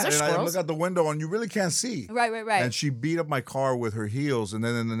hell is You're like, that? is there And I squirrels? look out the window and you really can't see. Right. And she beat up my car with her heels. And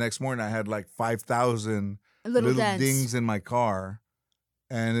then the next morning I had like 5,000 Little little dents. dings in my car.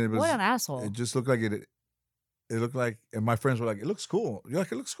 And it was. What an asshole. It just looked like it looked like, and my friends were like, it looks cool. You're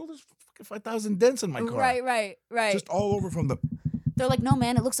like, it looks cool. There's fucking 5,000 dents in my car. Right. Just all over from the. They're like, no,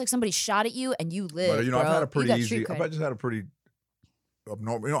 man, it looks like somebody shot at you and you live. But, bro. I've had a You pretty got easy. street cred. I've just had a pretty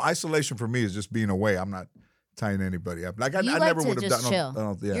abnormal. Isolation for me is just being away. I'm not tying anybody up. Like I You like never to would have just done.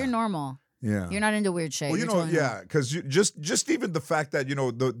 chill. Yeah. You're normal. Yeah. You're not into weird shit. Well, You're totally normal. because just even the fact that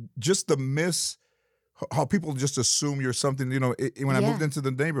how people just assume you're something. When I moved into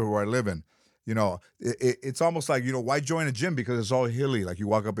the neighborhood where I live in, it's almost like why join a gym, because it's all hilly. Like you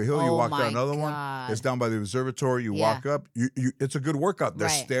walk up a hill, you Oh walk my down another one. God. It's down by the observatory. You Yeah. walk up. You it's a good workout.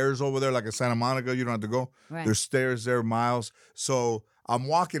 There's Right. stairs over there, like in Santa Monica. You don't have to go. Right. There's stairs there, miles. So I'm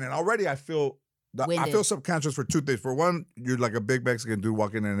walking, and already I feel Winded. subconscious for two things. For one, you're like a big Mexican dude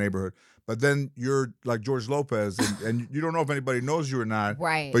walking in a neighborhood, but then you're like George Lopez, and you don't know if anybody knows you or not.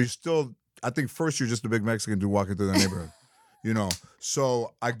 Right. But you still, I think first you're just a big Mexican dude walking through the neighborhood.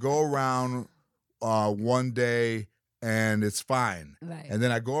 So I go around one day and it's fine, Right. and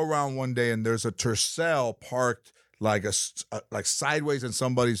then I go around one day and there's a Tercel parked like like sideways in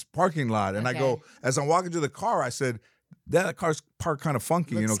somebody's parking lot, and I Okay. go, as I'm walking to the car, I said, That car's parked kind of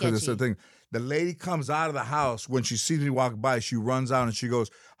funky, Looks because it's the sketchy. thing. The lady comes out of the house. When she sees me walk by, she runs out and she goes,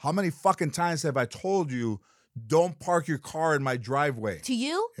 how many fucking times have I told you, don't park your car in my driveway? To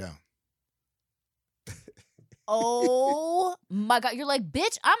you? Yeah. Oh my God! You're like,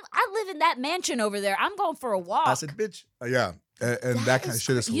 bitch. I live in that mansion over there. I'm going for a walk. I said, bitch. Yeah. And that kind of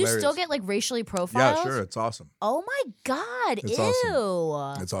shit is You hilarious. still get like racially profiled? Yeah, sure. It's awesome. Oh my God! It's Ew.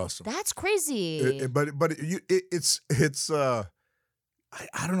 awesome. It's awesome. That's crazy.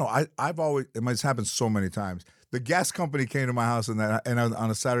 I don't know. I've always, it's happened so many times. The gas company came to my house and on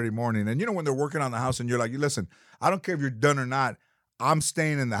a Saturday morning, and when they're working on the house and you're like, listen, I don't care if you're done or not, I'm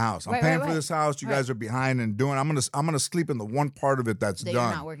staying in the house. I'm paying for this house. You guys are behind and doing. I'm gonna sleep in the one part of it that's that done.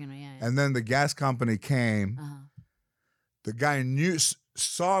 You're not working on. Yeah. And then the gas company came. The guy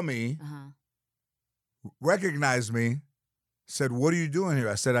saw me, recognized me, said, "What are you doing here?"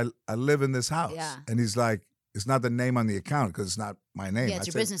 I said, "I live in this house." Yeah. And he's like, "It's not the name on the account because it's not my name." Yeah, it's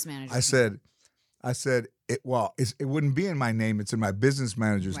your business manager. I said, it wouldn't be in my name. It's in my business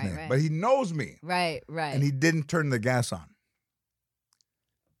manager's name. right. But he knows me. Right. And he didn't turn the gas on.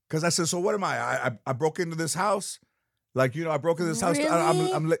 Because I said, so what am I? I broke into this house. Like, I broke into this house.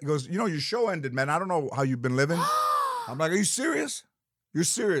 Really? He goes, your show ended, man. I don't know how you've been living. I'm like, are you serious? You're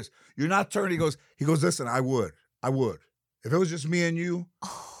serious. You're not turning. He goes, listen, I would. If it was just me and you,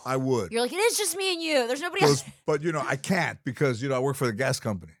 I would. You're like, it is just me and you. There's nobody else. But, I can't because, I work for the gas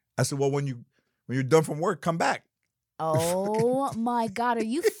company. I said, well, when you're done from work, come back. Oh my God, are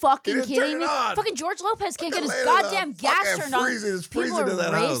you fucking kidding me? Fucking George Lopez can't get his goddamn gas turned on. It's People freezing are in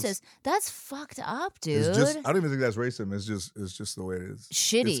that racist. house. That's fucked up, dude. I don't even think that's racism. It's just the way it is.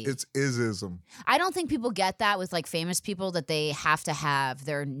 Shitty. It's isism. I don't think people get that with like famous people that they have to have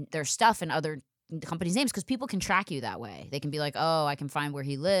their stuff in other companies' names because people can track you that way. They can be like, oh, I can find where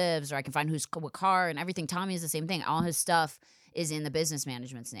he lives or I can find what car and everything. Tommy is the same thing. All his stuff is in the business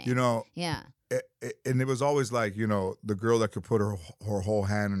management's name. Yeah. And it was always like, the girl that could put her whole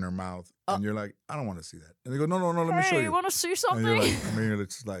hand in her mouth. And you're like, I don't want to see that. And they go, no, let me show you. You want to see something? And you're like,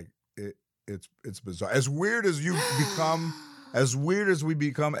 it's like, it's bizarre. As weird as you become, as weird as we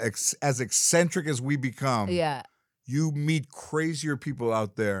become, as eccentric as we become. Yeah. You meet crazier people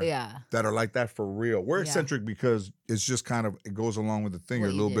out there that are like that for real. We're eccentric because it's just kind of, it goes along with the thing. You're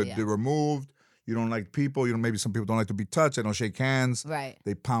a little bit removed. You don't like people. Maybe some people don't like to be touched. They don't shake hands. Right.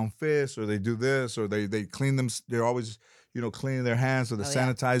 They pound fists or they do this or they clean them. They're always, cleaning their hands or the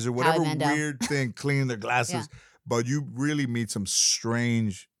sanitizer, whatever weird thing, cleaning their glasses. Yeah. But you really meet some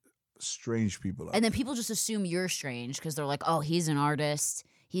strange people out And then people just assume you're strange because they're like, oh, he's an artist.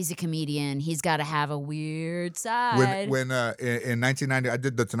 He's a comedian. He's got to have a weird side. When in 1990, I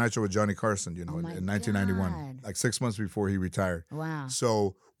did the Tonight Show with Johnny Carson, in 1991, like 6 months before he retired. Wow.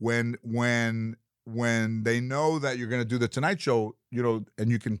 So when they know that you're going to do the Tonight Show,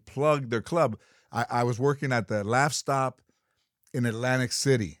 and you can plug their club, I was working at the Laugh Stop in Atlantic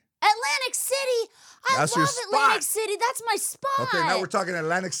City. Atlantic City? I love Atlantic City. That's my spot. Okay, now we're talking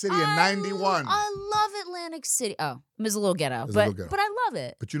Atlantic City in 91. I love Atlantic City. Oh, it was a little ghetto, but I love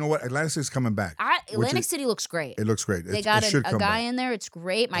it. But you know what? Atlantic City's coming back. Atlantic City looks great. It looks great. They got a guy in there. It's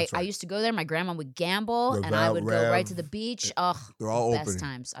great. I used to go there. My grandma would gamble, and I would go right to the beach. They're all best open.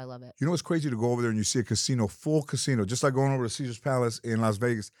 times. I love it. You know what's crazy to go over there and you see a casino, full casino, just like going over to Caesar's Palace in Las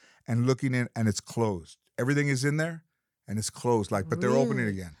Vegas and looking in, and it's closed. Everything is in there. And it's closed, but they're opening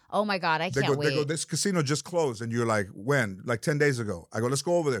again. Oh my God, I can't wait. They go, this casino just closed. And you're like, when? Like 10 days ago. I go, let's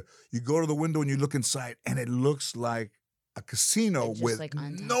go over there. You go to the window and you look inside, and it looks like a casino with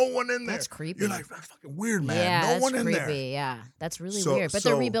no one in there. That's creepy. You're like, that's fucking weird, man. Yeah, no one in creepy. there. Yeah, that's really weird. But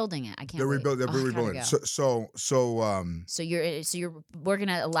they're rebuilding it. I can't wait. They're rebuilding it. So you're working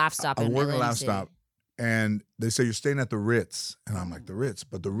at a Laugh Stop in Atlantic Atlantic City. Stop. And they say you're staying at the Ritz. And I'm like, the Ritz?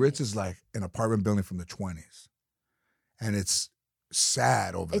 But the Ritz is like an apartment building from the 20s. And it's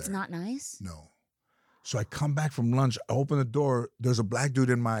sad over there. It's not nice? No. So I come back from lunch, I open the door, there's a black dude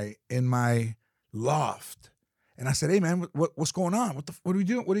in my loft. And I said, hey man, what's going on? What are we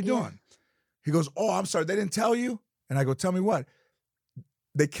doing? What are you doing? He goes, oh, I'm sorry, they didn't tell you? And I go, tell me what?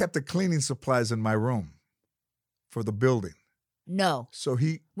 They kept the cleaning supplies in my room for the building. No. So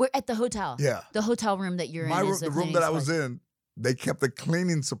we're at the hotel. Yeah. The hotel room that you're in. The room that I was in, they kept the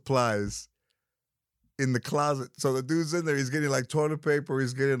cleaning supplies in the closet. So the dude's in there. He's getting like toilet paper.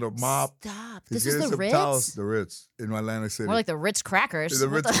 He's getting a mop. Stop. He's This is the Ritz? Towels. The Ritz in Atlantic City. More like the Ritz crackers. The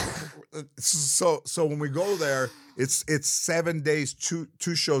Ritz. So when we go there, it's 7 days, two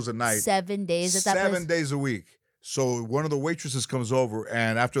shows a night. 7 days at that place? 7 days a week. So one of the waitresses comes over,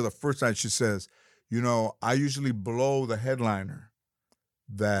 and after the first night, she says, I usually blow the headliner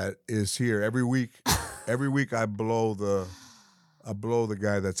that is here every week. every week I blow the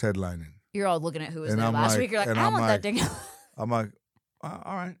guy that's headlining. You're all looking at who was And there I'm last like- week. You're like, and I I'm want like- that thing. I'm like,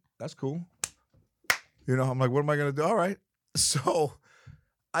 all right, that's cool. You know, I'm like, what am I gonna do? All right. So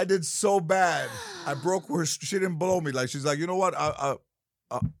I did so bad. I broke her. She didn't blow me. Like she's like, you know what?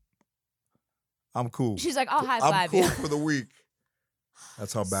 I'm cool. She's like, I'll high I'm five cool you. for the week.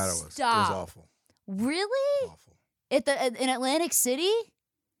 That's how bad it was. It Stop. was awful. Really? Awful. In Atlantic City?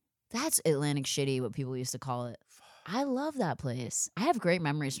 That's Atlantic Shitty, what people used to call it. I love that place. I have great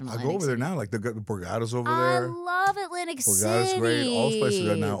memories from I Atlantic go over there City. now. Like the Borgata's over I there. love Atlantic Borgata's City. great. All those places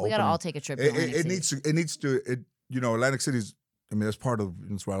are now We gotta opening. all take a trip to Atlantic City. It needs to. You know, Atlantic City's. I mean, that's part of.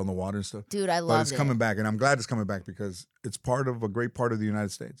 It's right on the water and stuff. Dude, I But love it's it. coming back, and I'm glad it's coming back because it's part of a great part of the United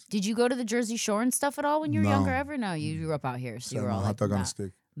States. Did you go to the Jersey Shore and stuff at all when you were No. younger ever? No, you grew up out here. So you were all hot like dog on a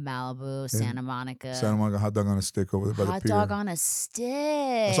stick. Malibu, Santa Monica. Santa Monica hot dog on a stick over there by the Hot pier. dog on a stick.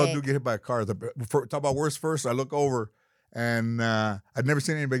 I saw a dude get hit by a car. Talk about worst first. I look over, and I'd never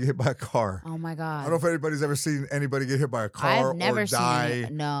seen anybody get hit by a car. Oh my I God. don't know if anybody's ever seen anybody get hit by a car I've never or die, seen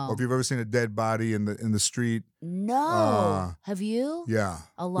it. No. or if you've ever seen a dead body in the street. No. Have you? Yeah,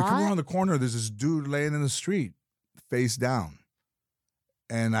 A we come lot? around the corner. There's this dude laying in the street, face down,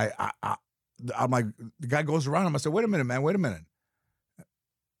 and I'm like, the guy goes around him. I said, "Wait a minute, man. Wait a minute."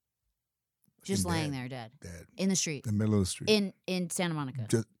 Just Dead. laying there dead. Dead In the street. in the middle of the street. In Santa Monica.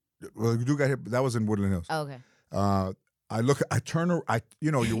 Well, the dude got hit. That was in Woodland Hills. Oh, okay. I turn. You're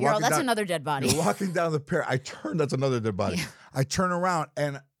You're all, walking that's down. another dead body. You're walking down the pier. I turn. That's another dead body. Yeah. I turn around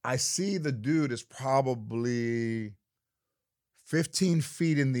and I see the dude is probably 15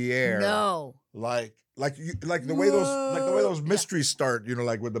 feet in the air. No. Like the way those mysteries start. You know,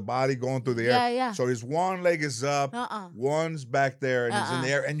 like with the body going through the Yeah, air. yeah. So his one leg is up, one's back there, and he's in the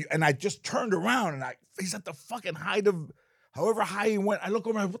air. And I just turned around and he's at the fucking height of. However high he went, I look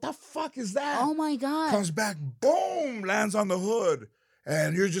over and I'm like, what the fuck is that? Oh my God. Comes back, boom, lands on the hood.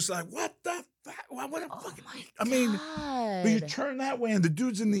 And you're just like, what the fuck? What the fuck? my I mean, God. but you turn that way and the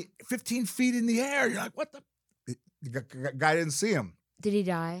dude's in the 15 feet in the air. You're like, what the? The guy didn't see him. Did he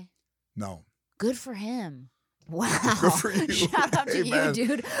die? No. Good for him. Wow. Good for you. Shout out to Hey, man. you,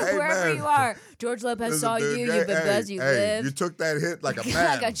 dude. Hey, Wherever man. you are. George Lopez Listen, saw dude, you. You've been best you lived. You took that hit like a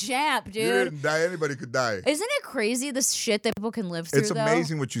man. like a champ, dude. You didn't die. Anybody could die. Isn't it crazy the shit that people can live through? It's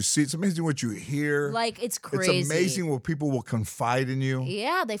amazing what you see. It's amazing what you hear. Like it's crazy. It's amazing what people will confide in you.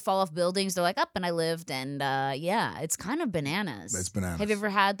 Yeah, they fall off buildings. They're like, up, and I lived, and yeah, it's kind of bananas. It's bananas. Have you ever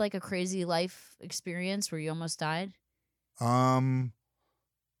had like a crazy life experience where you almost died?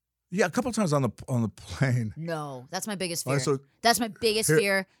 Yeah, a couple times on the plane. No, that's my biggest fear. All right, so That's my biggest here-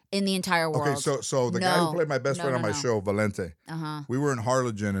 fear in the entire world. okay, so the guy No. who played my best No, friend on no, my no. show, Valente, we were in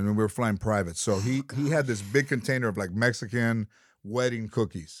Harlingen and we were flying private. So he had this big container of like Mexican wedding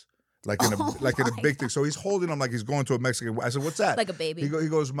cookies, like in a big thing. So he's holding them like he's going to a Mexican. I said, "What's that?" Like a baby. He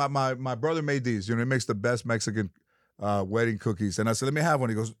goes, my brother made these. You know, he makes the best Mexican wedding cookies. And I said, "Let me have one."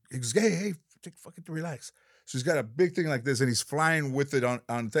 He goes, "Hey, take fucking relax." So he's got a big thing like this, and he's flying with it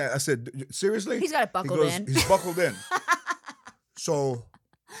on thing. I said, "Seriously?" He's got it He buckled goes, in. He's buckled in. So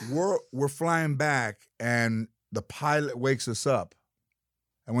we're flying back, and the pilot wakes us up.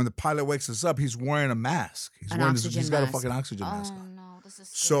 And when the pilot wakes us up, he's wearing a mask. He's An wearing oxygen he's got a mask. fucking oxygen mask on. no, this is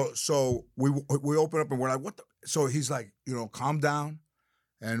scary. So we open up and we're like, what the? So he's like, calm down,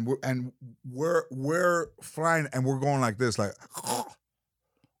 and we're flying and we're going like this, like,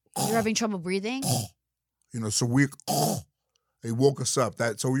 You're having trouble breathing? So he woke us up.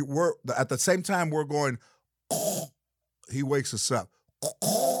 We're at the same time we're going, he wakes us up,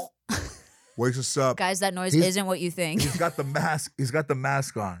 wakes us up. Guys, that noise He's- isn't what you think. He's got the mask. He's got the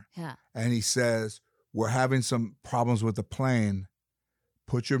mask on. Yeah. And he says, "We're having some problems with the plane.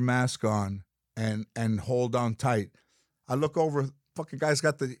 Put your mask on and hold on tight." I look over. Fucking guy's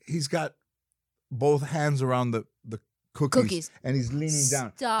he's got both hands around the cookies, and he's leaning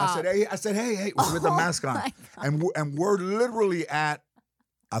down. Stop. I said, hey, with the mask on, my God. and we're literally at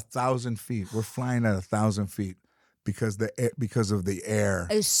 1,000 feet. We're flying at 1,000 feet because of the air.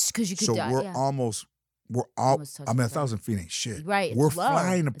 It's because you could So die. we're yeah. almost Almost touching 1,000 feet ain't shit. Right, it's We're low.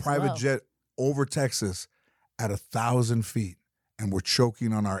 flying a It's private low. jet over Texas at 1,000 feet, and we're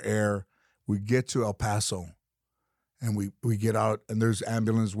choking on our air. We get to El Paso, and we get out, and there's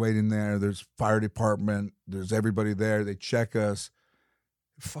ambulance waiting there. There's fire department. There's everybody there. They check us.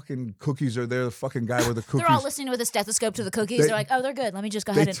 Fucking cookies are there. The fucking guy with the cookies. They're all listening with a stethoscope to the cookies. They- They're like, oh, they're good. Let me just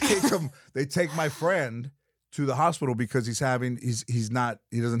go They ahead and. They take my friend to the hospital because he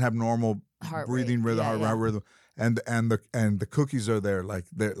doesn't have normal Heart breathing rate. rhythm, Yeah, heart yeah. rhythm, and the cookies are there,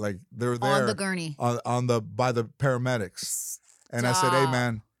 they're there On the gurney. by the paramedics. And I said, "Hey Stop.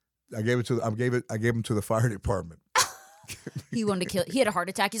 man, I gave him to the fire department. He wanted to kill. He had a heart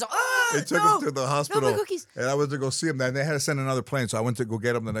attack. He's like, oh, They took him to the hospital. No, my cookies. And I went to go see him. Then they had to send another plane. So I went to go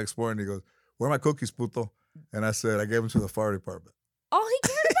get him the next morning. He goes, "Where are my cookies, puto?" And I said, I gave him to the fire department. All he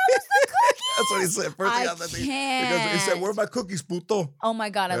cared about was the cookies. That's what he said. First thing I out that thing. can't. Because he said, "Where are my cookies, puto?" Oh my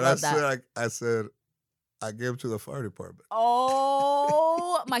God, I love that. I said, I gave him to the fire department.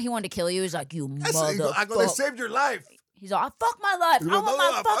 Oh my, he wanted to kill you. He's like, you motherfucker. I go, they saved your life. He's like, fuck my life. I want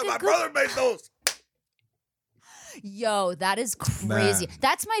my fucking my cookies. brother made those. Yo, that is crazy. Man.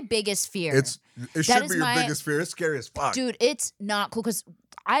 That's my biggest fear. It should be your biggest fear. It's scary as fuck. Dude, it's not cool because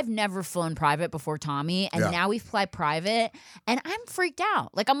I've never flown private before Tommy, and now we fly private, and I'm freaked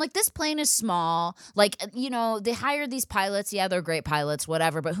out. Like, I'm like, this plane is small. Like, you know, they hire these pilots. Yeah, they're great pilots,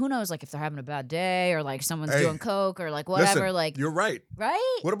 whatever. But who knows, like, if they're having a bad day or, like, someone's doing coke or, like, whatever. Listen, like, you're right.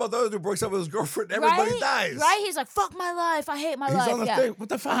 Right? What about the other dude breaks up with his girlfriend? Everybody dies. Right? He's like, fuck my life. I hate my life. He's on the thing. What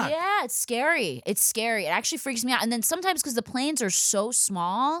the fuck? Yeah, it's scary. It's scary. It actually freaks me out. And then sometimes because the planes are so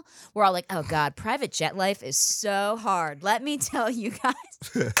small, we're all like, oh, God, private jet life is so hard. Let me tell you guys.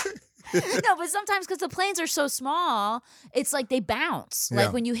 No, but sometimes because the planes are so small, it's like they bounce. Yeah.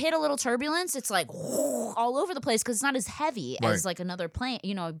 Like when you hit a little turbulence, it's like all over the place because it's not as heavy as like another plane,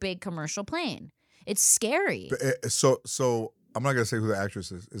 you know, a big commercial plane. It's scary. So I'm not gonna say who the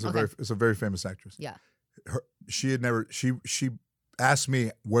actress is. It's a very famous actress. Yeah. She asked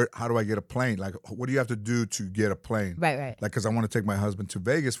me how do I get a plane? Like, what do you have to do to get a plane? Right. Like, because I want to take my husband to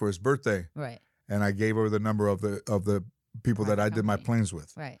Vegas for his birthday. Right. And I gave her the number of the people that I did my planes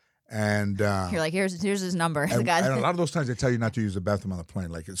with. Right. And you're like, here's his number. And a lot of those times they tell you not to use the bathroom on the plane.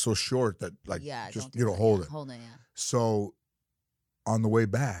 Like, it's so short that just hold it. Hold it, yeah. So on the way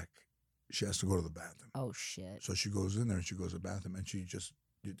back, she has to go to the bathroom. Oh shit. So she goes in there and she goes to the bathroom and she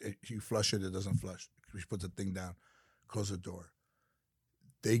flush it. It doesn't flush. She puts the thing down, close the door.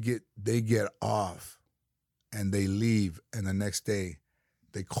 They get off and they leave. And the next day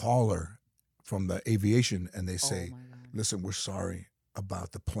they call her from the aviation and they say, listen, we're sorry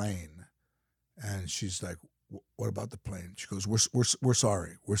about the plane. And she's like, what about the plane? She goes, we're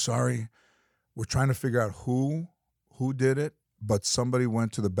sorry. We're sorry. We're trying to figure out who did it, but somebody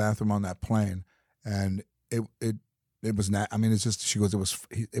went to the bathroom on that plane and it was I mean, it's just, she goes,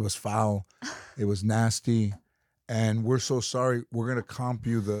 it was foul. It was nasty. And we're so sorry. We're gonna comp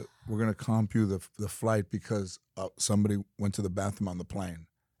you the flight because somebody went to the bathroom on the plane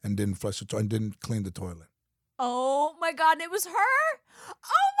and didn't flush the toilet and didn't clean the toilet. Oh my God, it was her?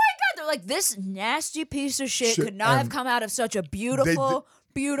 Oh my God. They're like, this nasty piece of shit could not have come out of such a beautiful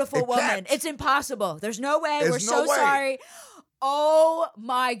woman. It's impossible. There's no way. We're so sorry. Oh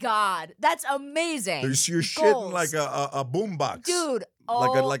my God. That's amazing. You're shitting like a boombox. Dude.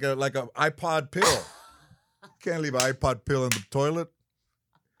 Like a iPod pill. Can't leave an iPod pill in the toilet.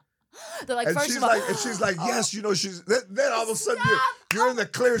 They're like, and first she's of all, like, and she's like, yes, you know, then all of a sudden you're in the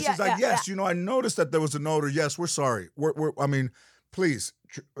clear. She's like, yes, you know, I noticed that there was an odor. Yes, we're sorry. I mean, please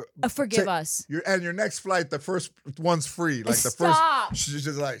forgive us. Your next flight, the first one's free. Like the first, she's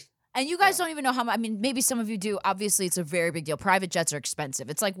just like. And you guys don't even know how much. I mean, maybe some of you do. Obviously, it's a very big deal. Private jets are expensive.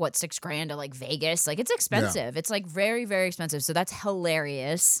 It's like, what, $6,000 to like Vegas? Like, it's expensive. Yeah. It's like very, very expensive. So that's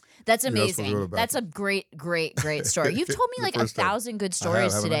hilarious. That's amazing. That's a great story. You've told me like 1,000 good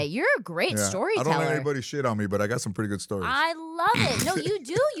stories today. You're a great storyteller. I don't let anybody shit on me, but I got some pretty good stories. I love it. No, you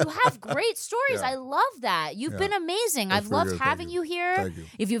do. You have great stories. Yeah. I love that. You've been amazing. That's I've loved having you here. Thank you.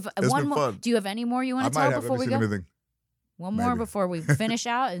 If you've one more, fun. Do you have any more you want to tell before we go? Anything. One more before we finish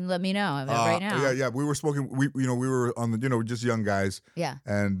out, and let me know right now. Yeah. We were smoking. We were on the, just young guys. Yeah.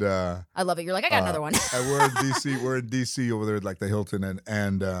 And I love it. You're like, I got another one. And we're in DC. We're in DC over there at like the Hilton,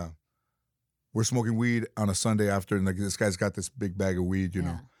 and we're smoking weed on a Sunday after, and like this guy's got this big bag of weed, you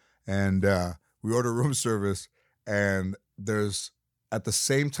know, and we order room service, and there's at the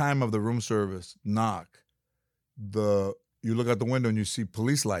same time of the room service knock, you look out the window and you see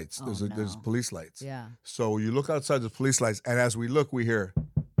police lights. There's police lights. Yeah. So you look outside the police lights, and as we look, we hear,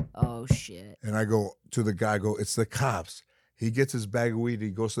 oh shit. And I go to the guy, it's the cops. He gets his bag of weed, he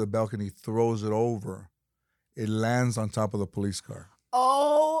goes to the balcony, throws it over. It lands on top of the police car.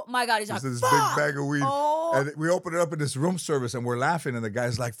 Oh my God, he's like, this fuck! Big bag of weed. Oh. And we open it up in this room service and we're laughing, and the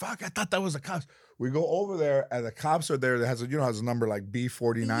guy's like, fuck, I thought that was the cops. We go over there and the cops are there that has a number like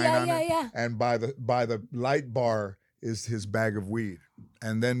B49 on it. Yeah. And by the light bar is his bag of weed.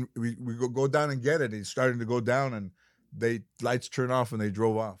 And then we go down and get it. He's starting to go down, and lights turn off and they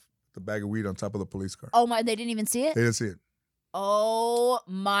drove off. The bag of weed on top of the police car. Oh my, they didn't even see it? They didn't see it. Oh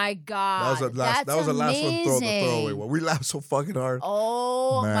my God. That was the last one. Throw the throwaway one. We laughed so fucking hard.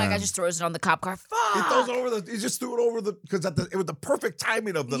 Oh Man. my God! Just throws it on the cop car. Fuck. He throws it over he just threw it over because it was the perfect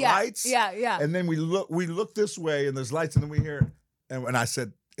timing of the lights. Yeah. And then we look this way and there's lights and then we hear and I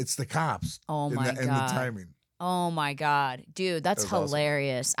said it's the cops. Oh my God. In the timing. Oh my God, dude, that's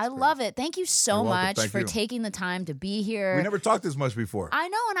hilarious. Awesome. I love it. Thank you so much for you. taking the time to be here. We never talked this much before. I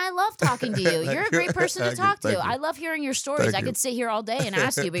know, and I love talking to you. You're a great person to talk to. I love hearing your stories. I could sit here all day and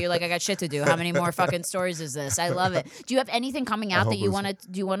ask you, but you're like, I got shit to do. How many more fucking stories is this? I love it. Do you have anything coming out that you want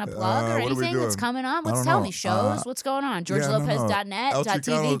to plug or anything that's coming on? Let's tell me. Shows? What's going on? GeorgeLopez.net,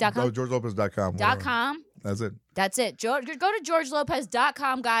 .tv.com? GeorgeLopez.com. That's it. Go to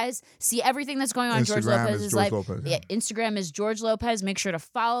GeorgeLopez.com, guys. See everything that's going on in George Lopez's life. Yeah, Instagram is George Lopez. Make sure to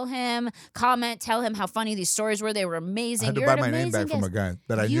follow him. Comment. Tell him how funny these stories were. They were amazing. I had to buy my name back from a guy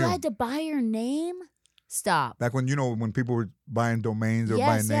that I knew. You had to buy your name? Stop. Back when when people were buying domains or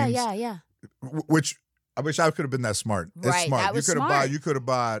buying names. Yeah. Which I wish I could have been that smart. It's Right, smart. that was You could have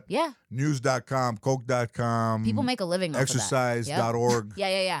bought news.com, coke.com. People make a living off exercise.org. of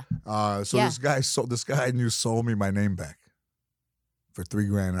that. Yeah. This guy sold me my name back for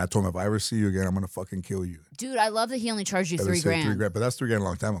 $3,000. And I told him if I ever see you again, I'm gonna fucking kill you. Dude, I love that he only charged you $3,000. $3,000, but that's $3,000 a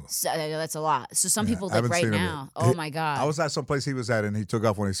long time ago. So, that's a lot. So some people I like right now. Oh my God. I was at some place he was at and he took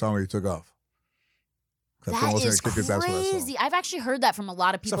off when he saw me, he took off. That is crazy. I've actually heard that from a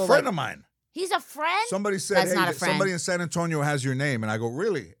lot of people. It's a friend of mine. He's a friend? Somebody said, hey, somebody in San Antonio has your name. And I go,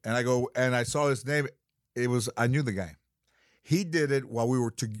 really? And I saw his name. I knew the guy. He did it while we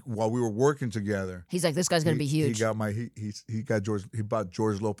were working together. He's like, this guy's gonna be huge. He bought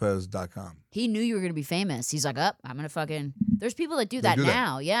GeorgeLopez.com. He knew you were gonna be famous. He's like, I'm gonna fucking. There's people that do that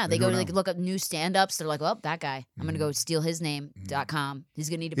now. Yeah, they go to look up new stand-ups. They're like, that guy. I'm gonna go steal his name.com. He's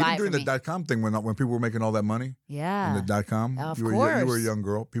gonna need to buy it from me. Even doing the .com thing when people were making all that money. Yeah. In the .com. Of course. You were a young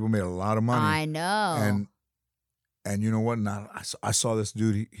girl. People made a lot of money. I know. And you know what? I saw this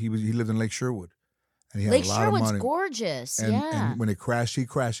dude. He lived in Lake Sherwood. And he had Lake a lot of money. Sherwood's gorgeous. And when he crashed.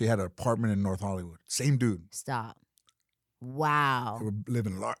 He had an apartment in North Hollywood. Same dude. Stop. Wow. They were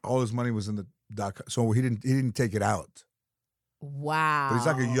living. All his money was in the .com. So he didn't take it out. Wow. But he's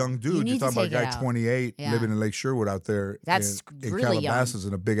like a young dude. You're talking about a guy 28 living in Lake Sherwood out there. That's in really Calabasas young.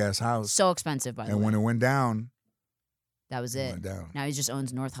 in a big ass house. So expensive, by the way. And when it went down. That was it. Went down. Now he just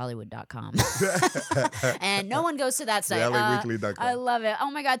owns NorthHollywood.com. And no one goes to that site. LAweekly.com. I love it.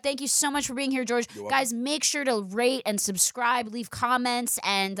 Oh my God. Thank you so much for being here, George. Guys, make sure to rate and subscribe, leave comments,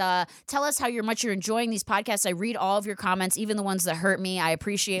 and tell us how much you're enjoying these podcasts. I read all of your comments, even the ones that hurt me. I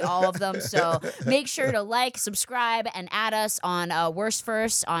appreciate all of them. So make sure to like, subscribe, and add us on Worst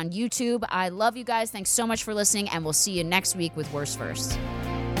First on YouTube. I love you guys. Thanks so much for listening, and we'll see you next week with Worst First.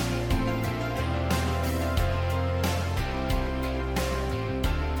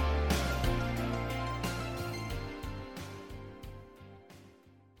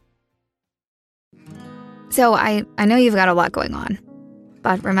 So I know you've got a lot going on,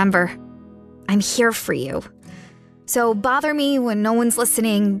 but remember, I'm here for you. So bother me when no one's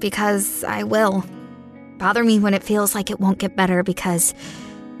listening because I will. Bother me when it feels like it won't get better because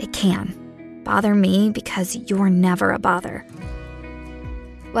it can. Bother me because you're never a bother.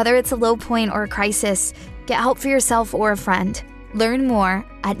 Whether it's a low point or a crisis, get help for yourself or a friend. Learn more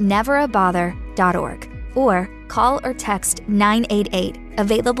at neverabother.org or call or text 988,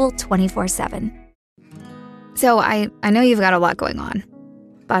 available 24/7. So I know you've got a lot going on,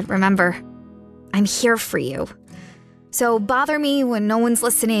 but remember, I'm here for you. So bother me when no one's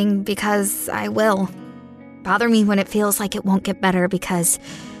listening because I will. Bother me when it feels like it won't get better because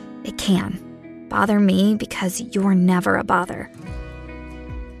it can. Bother me because you're never a bother.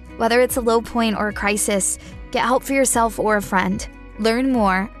 Whether it's a low point or a crisis, get help for yourself or a friend. Learn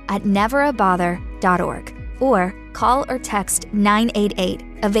more at neverabother.org or call or text 988,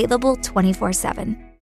 available 24/7.